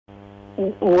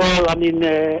Well, I mean,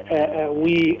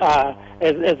 we are,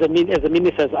 as the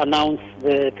ministers announced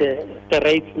the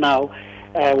rates now,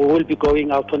 we will be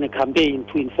going out on a campaign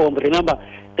to inform. Remember,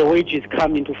 the wages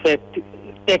come into effect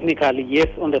technically, yes,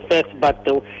 on the 1st, but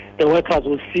the workers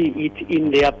will see it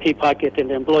in their pay packet and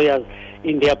the employers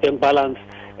in their bank balance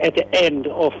at the end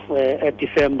of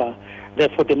December.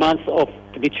 Therefore, the months of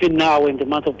between now and the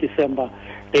month of December,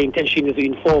 the intention is to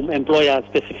inform employers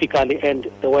specifically and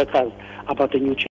the workers about the new change.